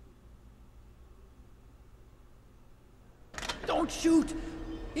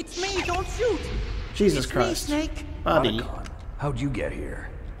 It's me, don't shoot! Jesus It's Christ. me, Snake. Buddy. Otacon, how'd you get here?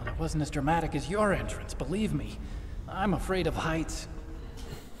 Well, it wasn't as dramatic as your entrance, believe me. I'm afraid of heights.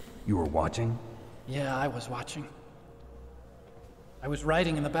 You were watching? Yeah, I was watching. I was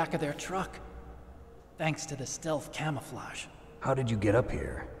riding in the back of their truck. Thanks to the stealth camouflage. How did you get up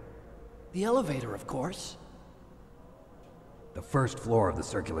here? The elevator, of course. The first floor of the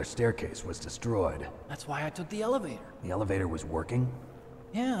circular staircase was destroyed. That's why I took the elevator. The elevator was working?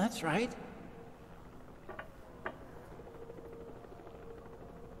 Yeah, that's right.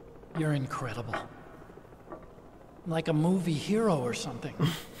 You're incredible. Like a movie hero or something.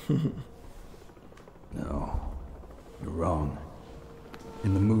 No, you're wrong.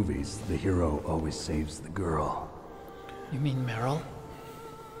 In the movies, the hero always saves the girl. You mean Meryl?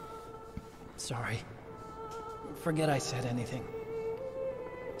 Sorry. Forget I said anything.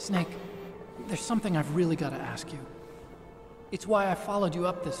 Snake, there's something I've really got to ask you. It's why I followed you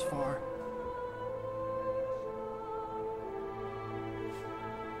up this far.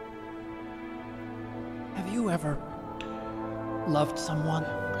 Have you ever loved someone?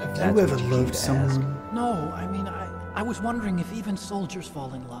 Have you ever loved someone? No, I mean, I was wondering if even soldiers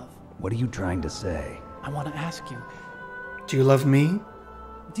fall in love. What are you trying to say? I want to ask you, Do you love me?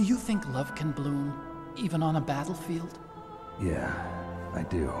 do you think love can bloom even on a battlefield? Yeah, I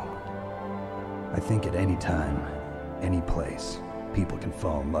do. I think at any time, any place, people can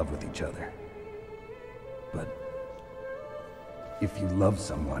fall in love with each other. But if you love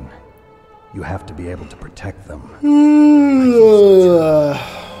someone, you have to be able to protect them.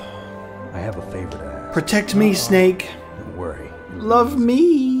 I have a favor to ask. Protect me, Snake. Don't worry. Love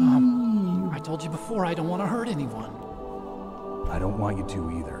me. I told you before I don't want to hurt anyone. I don't want you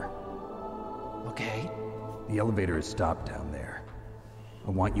to either. Okay? The elevator is stopped down there.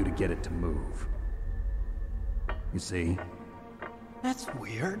 I want you to get it to move. You see, That's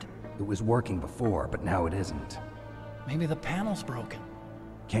weird. it was working before, but now it isn't. Maybe the panel's broken.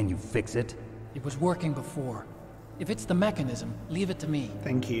 Can you fix it? It was working before. If it's the mechanism, leave it to me.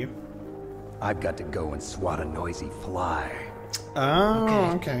 Thank you. I've got to go and swat a noisy fly.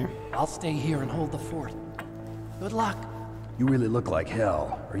 Oh, okay. I'll stay here and hold the fort. Good luck. You really look like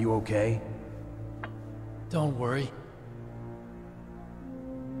hell. Are you okay? Don't worry.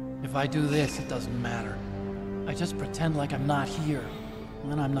 If I do this, it doesn't matter. I just pretend like I'm not here,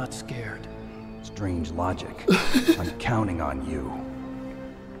 and then I'm not scared. Strange logic. I'm counting on you.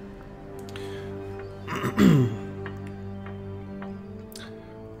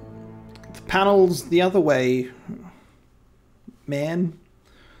 The panel's the other way, man.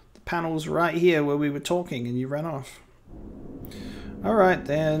 The panel's right here where we were talking and you ran off. Alright,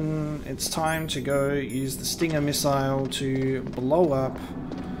 then it's time to go use the Stinger missile to blow up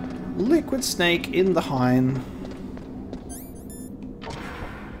Liquid Snake in the Hind.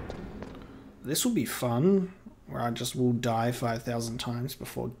 This will be fun, where I just will die 5,000 times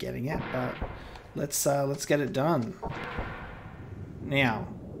before getting it, but let's get it done. Now,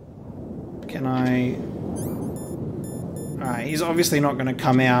 can I... Alright, he's obviously not going to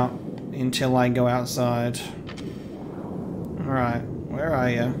come out until I go outside. Alright, where are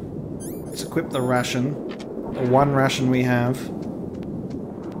you? Let's equip the ration. The one ration we have.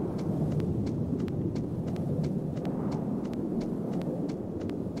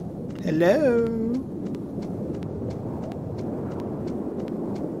 Hello?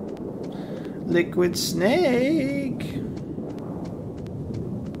 Liquid Snake?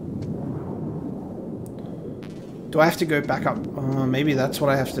 Do I have to go back up? Maybe that's what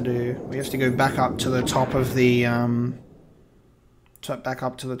I have to do. We have to go back up to the top of the, back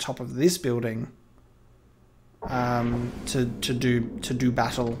up to the top of this building, to do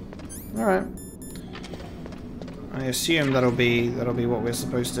battle. All right. I assume that'll be what we're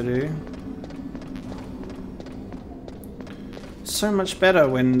supposed to do. So much better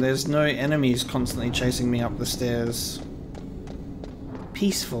when there's no enemies constantly chasing me up the stairs.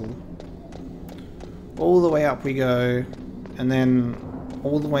 Peaceful. All the way up we go, and then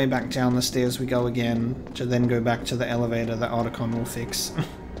all the way back down the stairs we go again, to then go back to the elevator that Otacon will fix.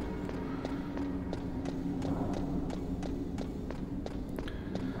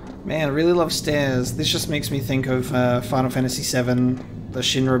 Man, I really love stairs. This just makes me think of Final Fantasy VII, the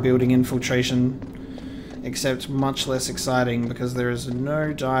Shinra building infiltration, except much less exciting because there is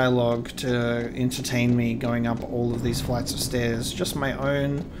no dialogue to entertain me going up all of these flights of stairs. Just my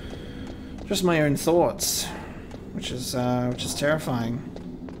own thoughts, which is terrifying.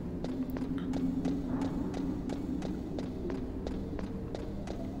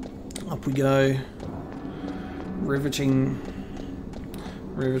 Up we go. Riveting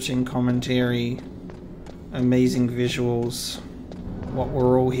commentary, amazing visuals. what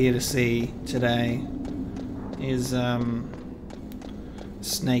we're all here to see today is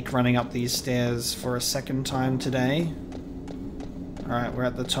Snake running up these stairs for a second time today. Alright, we're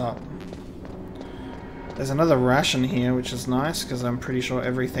at the top. There's another ration here, which is nice, because I'm pretty sure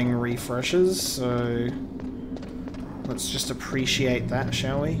everything refreshes, so let's just appreciate that,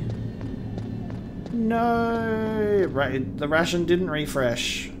 shall we? No! Right, the ration didn't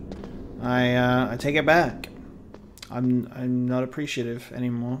refresh. I take it back. I'm not appreciative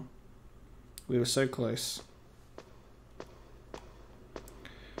anymore. We were so close.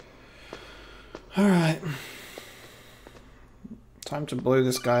 Alright. Time to blow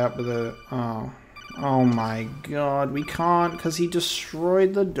this guy up with a... Oh my god, we can't because he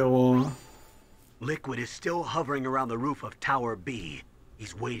destroyed the door. Liquid is still hovering around the roof of Tower B.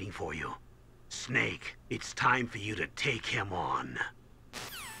 He's waiting for you. Snake, it's time for you to take him on.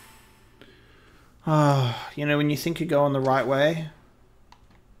 You know when you think you're going the right way?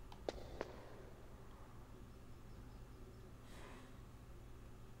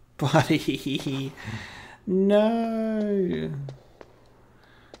 Buddy, no.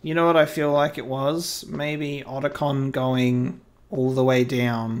 You know what I feel like it was? Maybe Otacon going all the way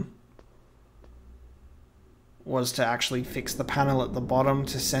down was to actually fix the panel at the bottom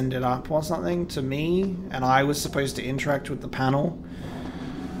to send it up or something to me, and I was supposed to interact with the panel.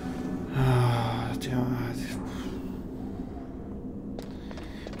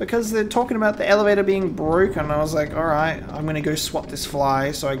 Because they're talking about the elevator being broken, I was like, alright, I'm gonna go swap this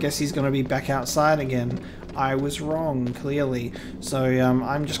fly, so I guess he's gonna be back outside again. I was wrong, clearly. So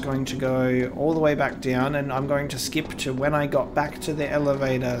I'm just going to go all the way back down, and I'm going to skip to when I got back to the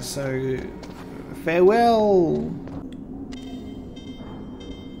elevator, so farewell!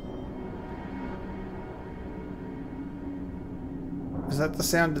 Is that the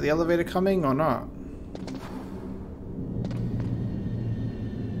sound of the elevator coming or not?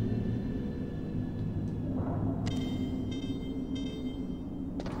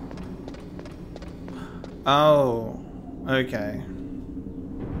 Oh, okay.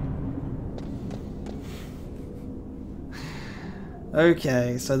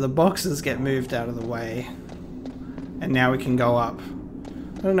 Okay, so the boxes get moved out of the way, and now we can go up.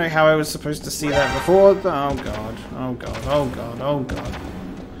 I don't know how I was supposed to see that before. Oh god, oh god, oh god, oh god.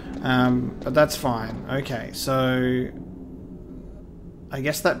 But that's fine. Okay, so I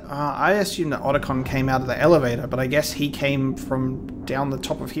guess that I assumed that Otacon came out of the elevator, but I guess he came from down the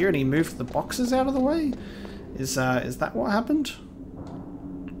top of here and he moved the boxes out of the way. Is that what happened?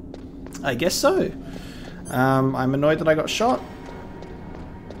 I guess so. I'm annoyed that I got shot.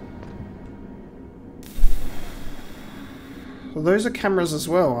 Well, those are cameras as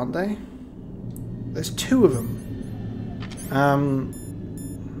well, aren't they? There's two of them.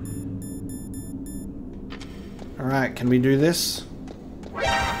 Alright, can we do this?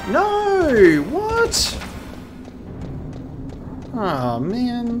 No! What? Oh,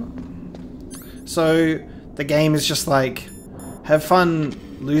 man. So, the game is just like, have fun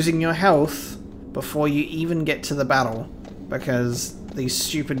losing your health before you even get to the battle, because these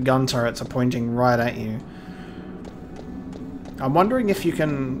stupid gun turrets are pointing right at you. I'm wondering if you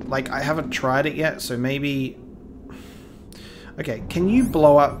can, like, I haven't tried it yet, so maybe... Okay, can you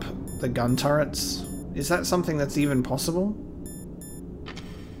blow up the gun turrets? Is that something that's even possible?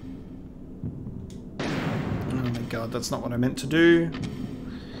 Oh my god, that's not what I meant to do.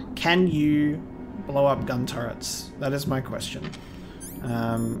 Can you blow up gun turrets? That is my question.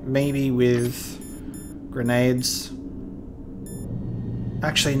 Maybe with grenades.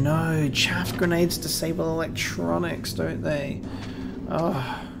 Actually, no. Chaff grenades disable electronics, don't they?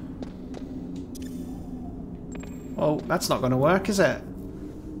 Oh. Well, that's not going to work, is it?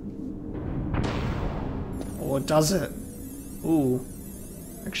 Or does it? Ooh.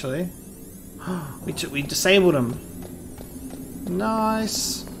 Actually. We disabled them.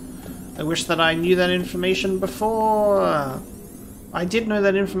 Nice. I wish that I knew that information before. I did know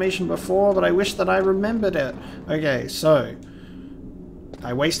that information before, but I wish that I remembered it. Okay, so...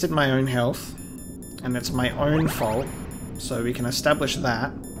 I wasted my own health, and it's my own fault, so we can establish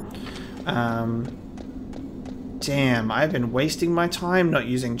that. Damn, I've been wasting my time not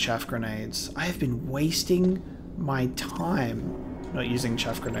using chaff grenades. I have been wasting my time not using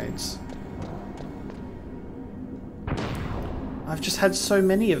chaff grenades. I've just had so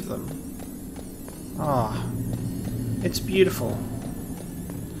many of them. Ah, it's beautiful.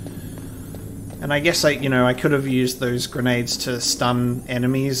 And I guess I could have used those grenades to stun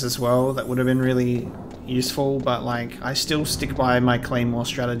enemies as well. That would have been really useful, but like I still stick by my claymore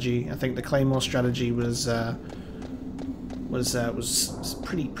strategy. I think the claymore strategy was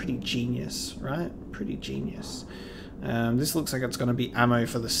pretty genius, right? Pretty genius. This looks like it's going to be ammo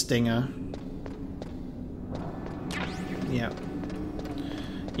for the Stinger. Yeah.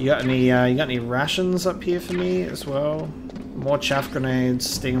 You got any rations up here for me as well? More chaff grenades,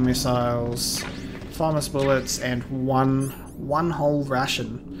 Stinger missiles, farmer's bullets, and one whole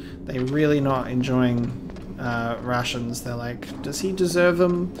ration. They're really not enjoying rations. They're like, does he deserve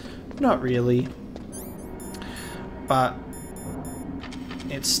them? Not really. But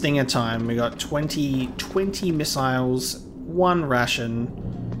it's Stinger time. We got 20 missiles, 1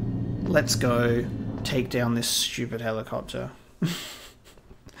 ration. Let's go take down this stupid helicopter.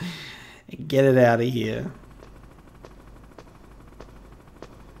 Get it out of here.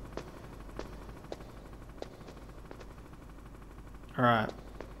 Alright.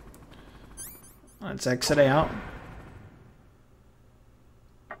 Let's exit out.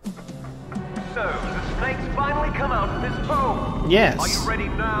 So, the snakes finally come out of this home. Yes. Are you ready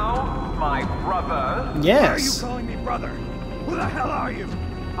now, my brother? Yes. Why are you calling me brother? Who the hell are you?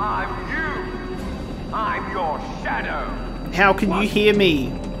 I'm you. I'm your shadow. How can you hear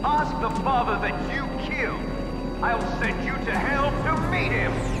me? Ask the father that you killed. I'll send you to hell to meet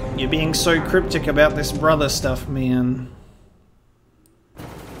him. You're being so cryptic about this brother stuff, man.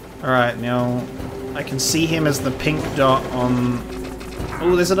 Alright, now I can see him as the pink dot on...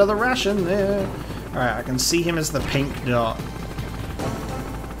 Oh, there's another ration there. Alright, I can see him as the pink dot.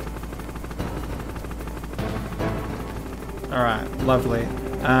 Alright, lovely.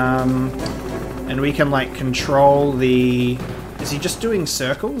 And we can, like, control the... Is he just doing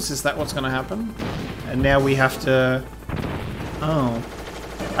circles? Is that what's going to happen? And now we have to... Oh.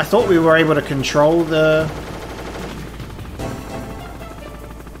 I thought we were able to control the...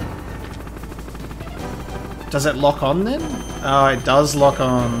 Does it lock on then? Oh, it does lock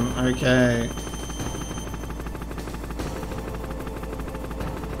on. Okay.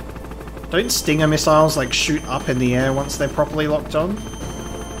 Don't Stinger missiles like shoot up in the air once they're properly locked on?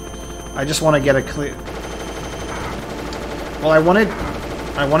 I just want to get a clear... Well, I wanted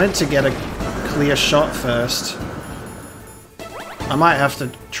to get a clear shot first. I might have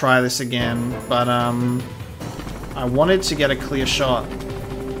to try this again, but I wanted to get a clear shot.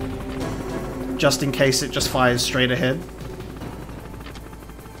 Just in case it just fires straight ahead.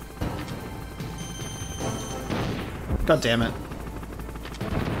 God damn it.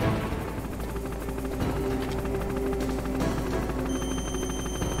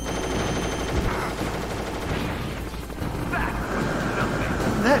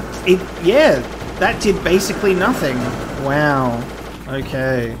 Yeah, that did basically nothing. Wow.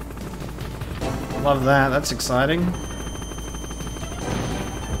 Okay. Love that, that's exciting.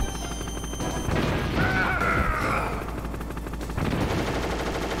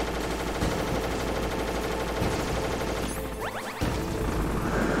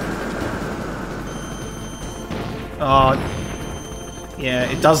 Oh, yeah,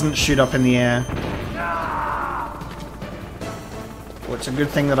 it doesn't shoot up in the air. Well, it's a good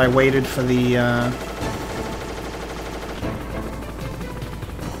thing that I waited for the,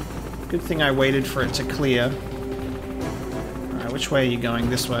 Good thing I waited for it to clear. Alright, which way are you going?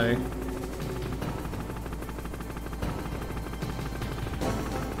 This way.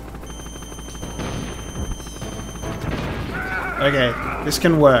 Okay, this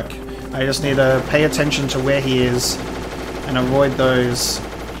can work. I just need to pay attention to where he is and avoid those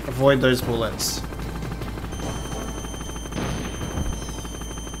bullets.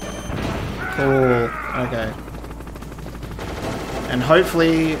 Cool. Okay. And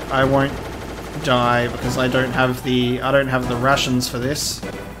hopefully I won't die because I don't have the rations for this.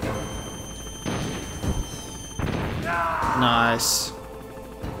 Nice.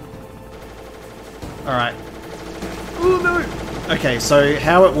 Alright. Oh no! Okay, so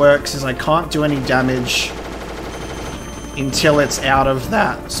how it works is I can't do any damage until it's out of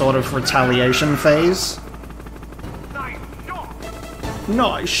that sort of retaliation phase.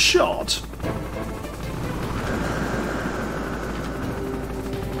 Nice shot!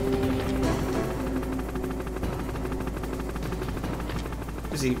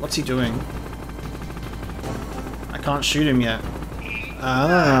 What's he doing? I can't shoot him yet.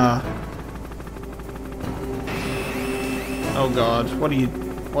 Ah. Oh god, what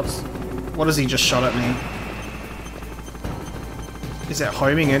has he just shot at me? Is it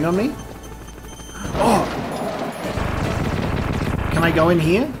homing in on me? Oh! Can I go in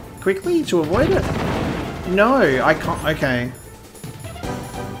here quickly to avoid it? No, I can't. Okay.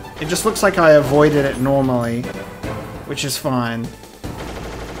 It just looks like I avoided it normally, which is fine.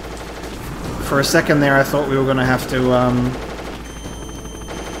 For a second there, I thought we were going to have to,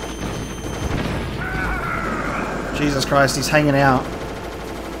 Jesus Christ, he's hanging out.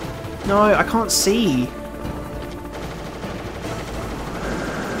 No, I can't see.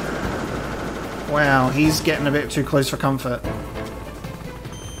 Wow, he's getting a bit too close for comfort.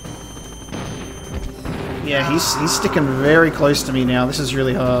 Yeah, he's sticking very close to me now. This is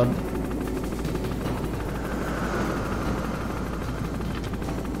really hard.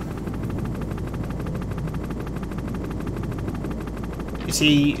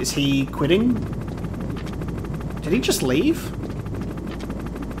 Is he quitting? Did he just leave?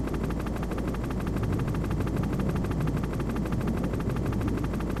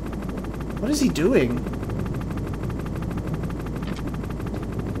 What is he doing?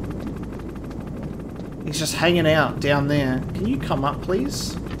 He's just hanging out down there. Can you come up,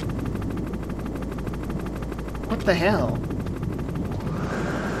 please? What the hell?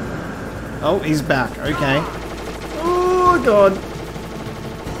 Oh, he's back. Okay. Oh, God.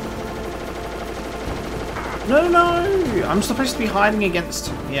 No, no! I'm supposed to be hiding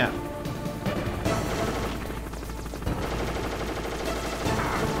against... Yeah.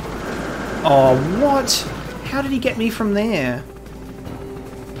 Oh, what? How did he get me from there?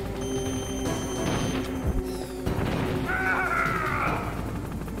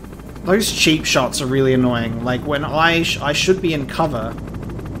 Those cheap shots are really annoying. Like, when I should be in cover.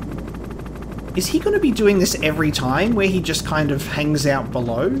 Is he going to be doing this every time, where he just kind of hangs out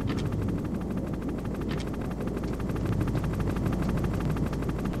below?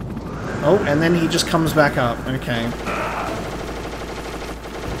 Oh, and then he just comes back up. Okay.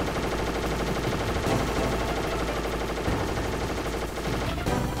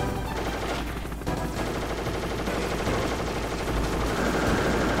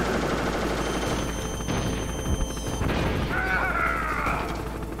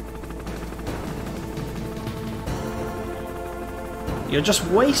 You're just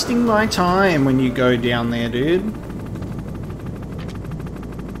wasting my time when you go down there, dude.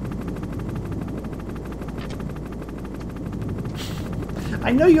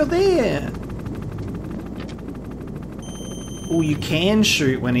 I know you're there. Oh, you can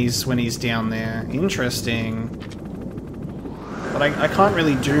shoot when he's down there. Interesting. But I can't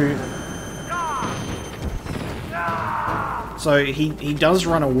really do. So he does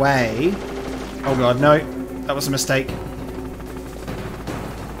run away. Oh god, no, that was a mistake.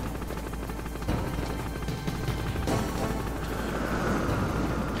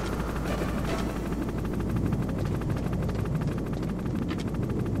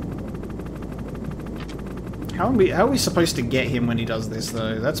 How are we supposed to get him when he does this,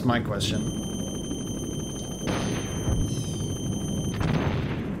 though? That's my question.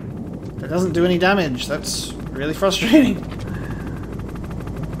 That doesn't do any damage. That's really frustrating.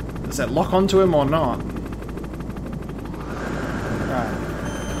 Does that lock onto him or not? Right.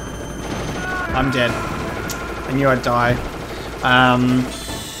 I'm dead. I knew I'd die.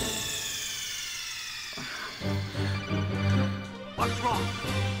 What's wrong?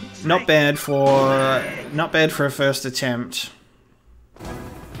 Not bad for a first attempt.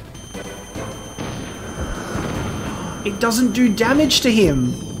 It doesn't do damage to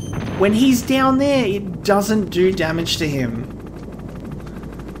him. When he's down there, it doesn't do damage to him.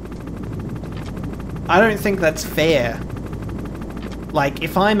 I don't think that's fair. Like,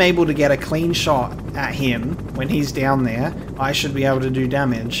 if I'm able to get a clean shot at him when he's down there, I should be able to do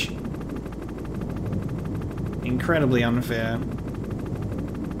damage. Incredibly unfair.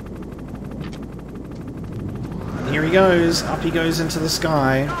 Here he goes. Up he goes into the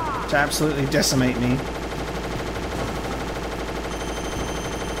sky to absolutely decimate me.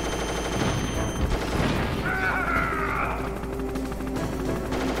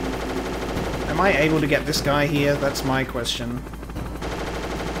 Am I able to get this guy here? That's my question.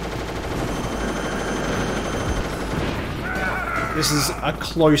 This is a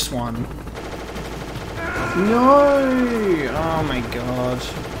close one. No! Oh my god.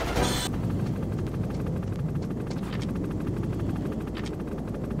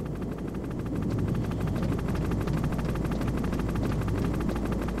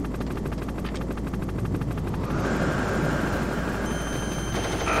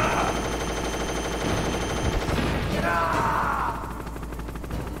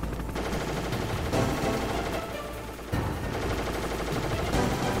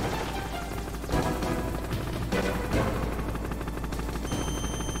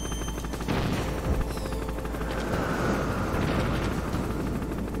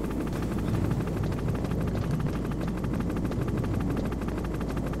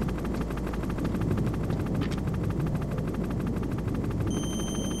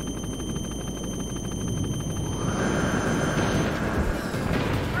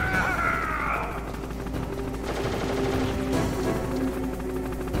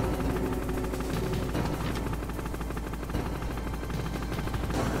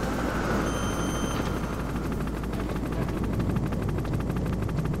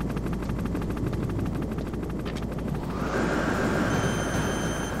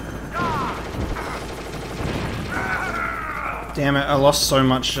 Damn it, I lost so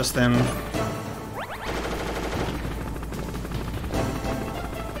much just then.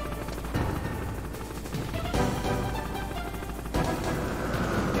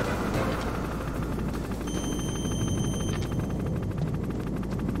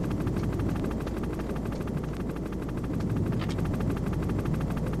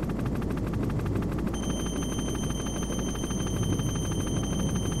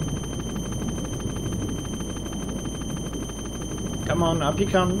 Come on, up you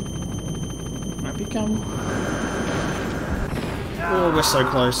come. Up you come. Oh, we're so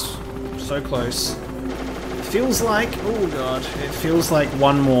close. So close. It feels like... Oh god. It feels like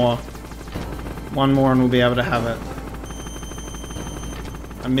one more. One more and we'll be able to have it.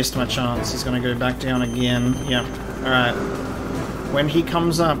 I missed my chance. He's going to go back down again. Yep. Alright. When he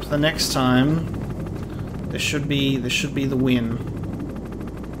comes up the next time, this should be the win.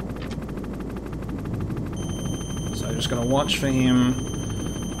 Just gonna watch for him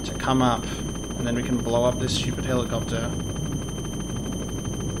to come up, and then we can blow up this stupid helicopter.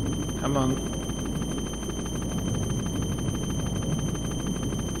 Come on.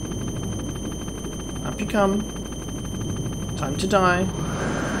 Up you come. Time to die.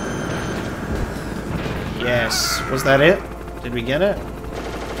 Yes. Was that it? Did we get it?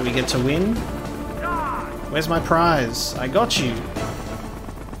 Did we get to win? Where's my prize? I got you.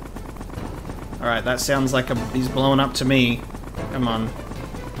 Alright, that sounds like he's blowing up to me. Come on.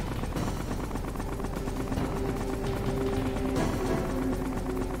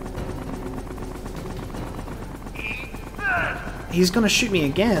 He's gonna shoot me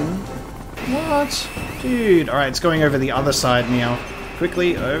again? What? Dude. Alright, it's going over the other side now.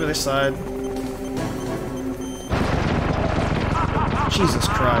 Quickly, over this side. Jesus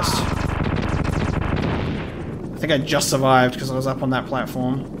Christ. I think I just survived because I was up on that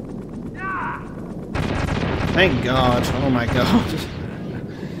platform. Thank God. Oh my God.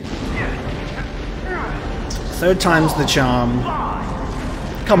 Third time's the charm.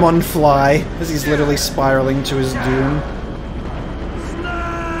 Come on, fly. As he's literally spiraling to his doom.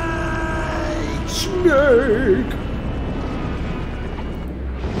 Snake!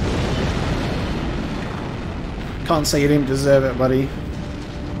 Can't say you didn't deserve it, buddy.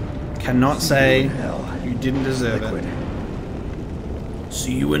 Cannot say you didn't deserve it.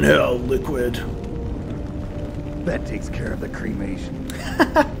 See you in hell, Liquid. That takes care of the cremation.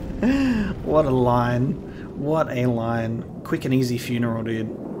 What a line. What a line. Quick and easy funeral, dude.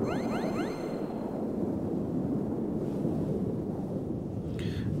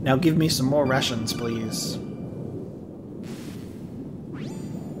 Now give me some more rations, please.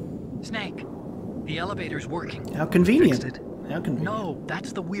 Snake, the elevator's working. How convenient. How convenient. No,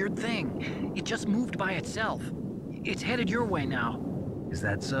 that's the weird thing. It just moved by itself. It's headed your way now. Is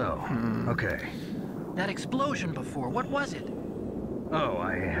that so? Okay. That explosion before, what was it? Oh,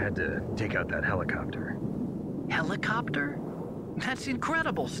 I had to take out that helicopter. Helicopter? That's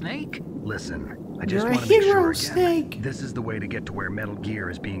incredible, Snake. Listen, I just You're a want to make hero, sure again. Snake. This is the way to get to where Metal Gear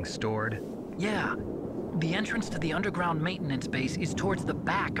is being stored? Yeah. The entrance to the underground maintenance base is towards the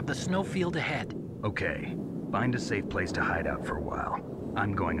back of the snowfield ahead. Okay. Find a safe place to hide out for a while.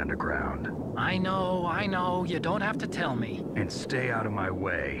 I'm going underground. I know. You don't have to tell me. And stay out of my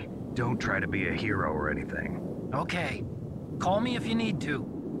way. Don't try to be a hero or anything. Okay. Call me if you need to.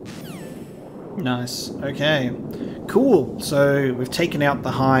 Nice. Okay. Cool. So we've taken out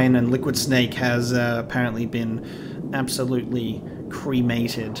the Hind, and Liquid Snake has apparently been absolutely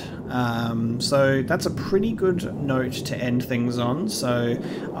cremated. So that's a pretty good note to end things on. So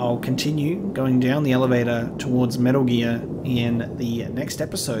I'll continue going down the elevator towards Metal Gear in the next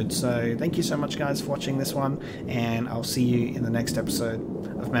episode. So thank you so much, guys, for watching this one, and I'll see you in the next episode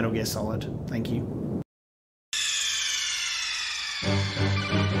of Metal Gear Solid. Thank you.